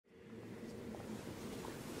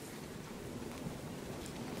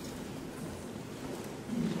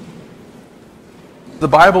The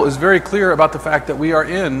Bible is very clear about the fact that we are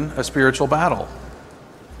in a spiritual battle.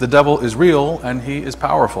 The devil is real and he is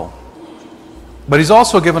powerful. But he's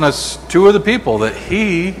also given us two of the people that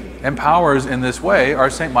he empowers in this way are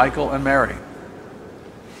Saint Michael and Mary.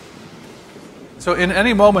 So in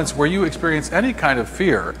any moments where you experience any kind of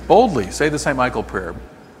fear, boldly say the Saint Michael prayer.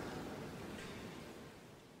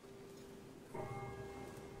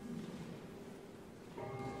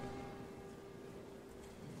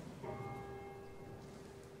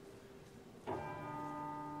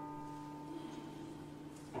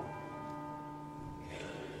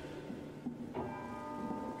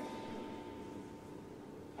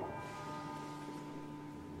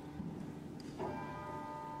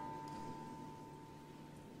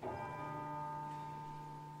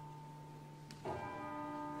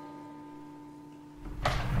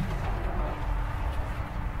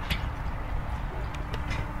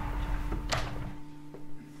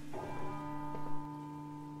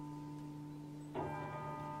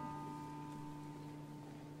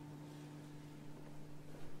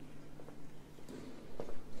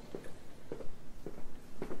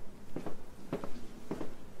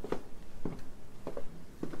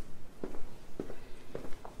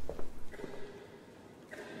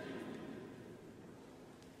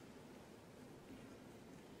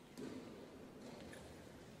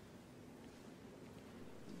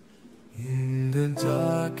 In the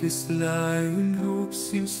darkest night when hope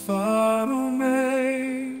seems far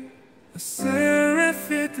away, a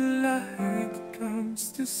seraphic light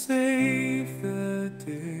comes to save the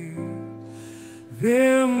day.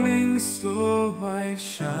 Their wings so white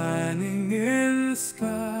shining in the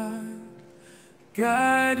sky,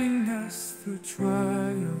 guiding us through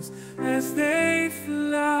trials as they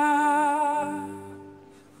fly.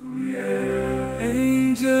 Oh yeah.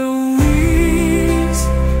 Angel wings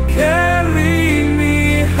carry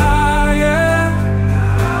me higher,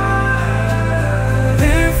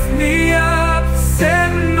 lift me up,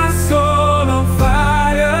 set my soul on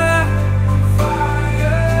fire.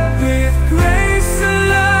 With grace and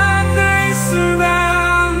love they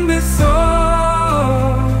surround me so.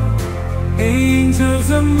 Angels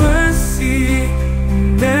of mercy,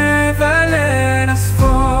 never let us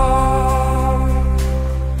fall.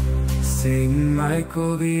 Saint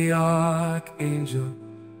Michael the Archangel,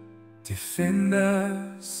 defend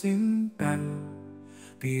us in battle,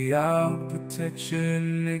 be our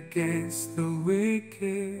protection against the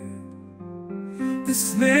wicked. The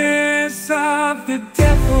snares of the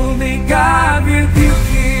devil, may God rebuke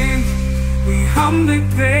him. We humbly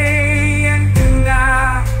pray and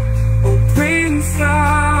deny. O Prince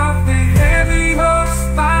of the heavenly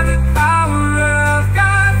host, by the power of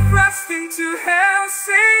God, thrust into hell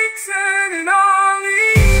Satan and all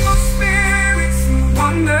evil spirits who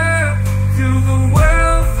wander through the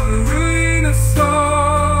world for the ruin of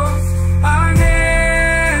souls.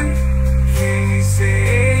 Amen. Can we say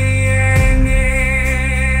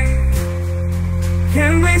amen?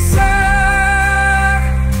 Can we serve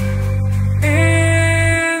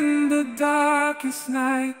in the darkest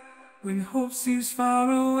night when hope seems far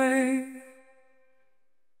away?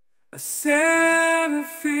 A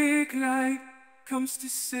seraphic light comes to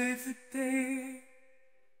save the day.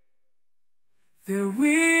 Their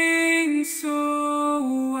wings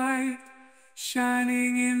so white,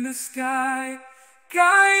 shining in the sky,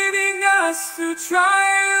 guiding us through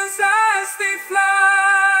trials as they fly.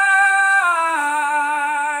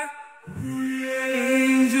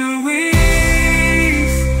 Angel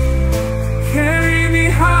wings carry me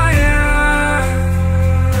higher,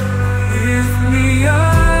 lift me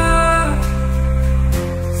up,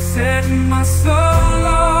 set my soul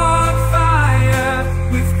on fire.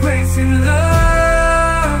 With grace and love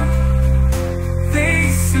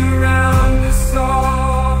surround us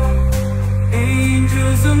all.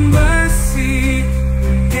 Angels of mercy,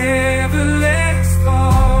 never let us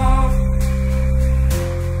fall.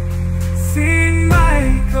 Saint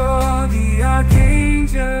Michael the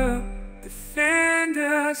Archangel, defend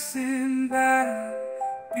us in battle,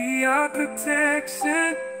 be our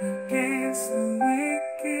protection against the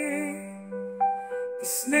wicked. The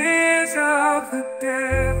snares of the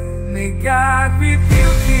devil, may God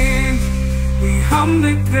rebuke him. We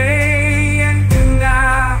humbly pray and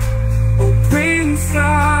deny. O Prince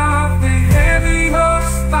of the heavenly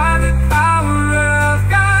host, by the power of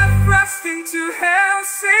God, thrust into hell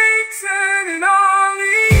Satan and all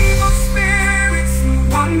evil spirits who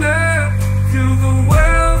wander through the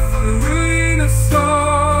world for the ruin of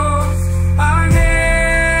souls.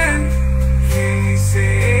 Amen. Can we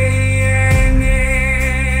say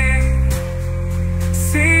amen?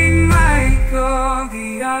 Saint Michael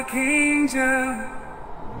the Archangel,